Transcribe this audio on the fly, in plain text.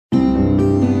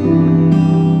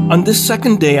On this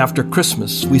second day after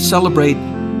Christmas, we celebrate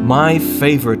my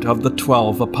favorite of the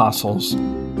 12 apostles.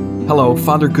 Hello,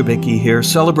 Father Kubicki here,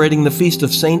 celebrating the feast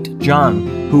of St. John,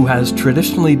 who has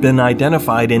traditionally been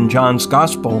identified in John's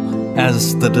Gospel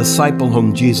as the disciple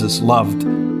whom Jesus loved.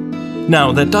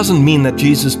 Now, that doesn't mean that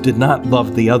Jesus did not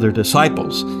love the other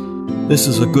disciples. This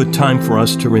is a good time for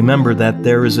us to remember that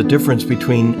there is a difference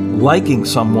between liking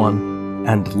someone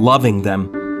and loving them.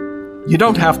 You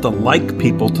don't have to like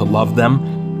people to love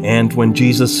them, and when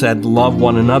Jesus said, "Love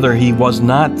one another," he was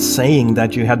not saying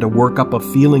that you had to work up a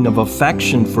feeling of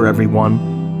affection for everyone.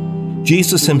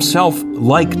 Jesus himself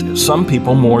liked some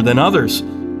people more than others,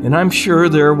 and I'm sure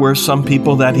there were some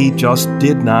people that he just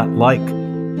did not like.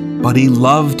 But he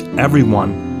loved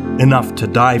everyone enough to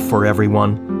die for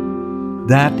everyone.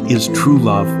 That is true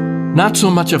love, not so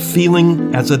much a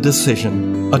feeling as a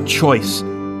decision, a choice,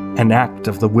 an act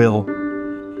of the will.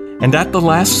 And at the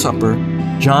Last Supper,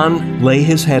 John lay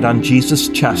his head on Jesus'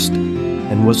 chest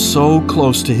and was so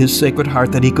close to his Sacred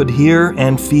Heart that he could hear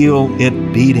and feel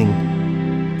it beating.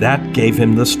 That gave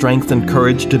him the strength and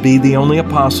courage to be the only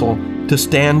apostle to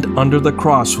stand under the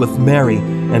cross with Mary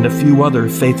and a few other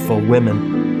faithful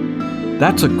women.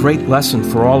 That's a great lesson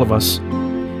for all of us.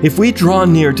 If we draw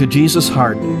near to Jesus'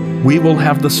 heart, we will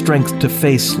have the strength to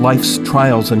face life's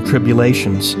trials and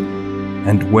tribulations.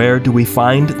 And where do we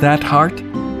find that heart?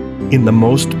 In the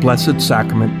most blessed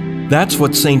sacrament. That's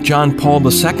what St. John Paul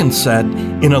II said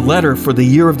in a letter for the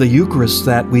year of the Eucharist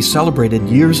that we celebrated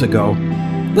years ago.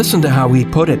 Listen to how he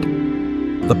put it.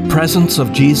 The presence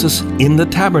of Jesus in the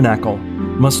tabernacle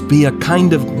must be a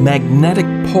kind of magnetic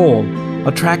pole,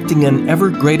 attracting an ever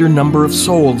greater number of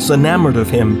souls enamored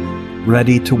of him,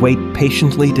 ready to wait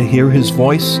patiently to hear his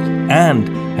voice and,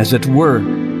 as it were,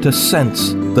 to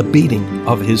sense the beating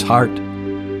of his heart.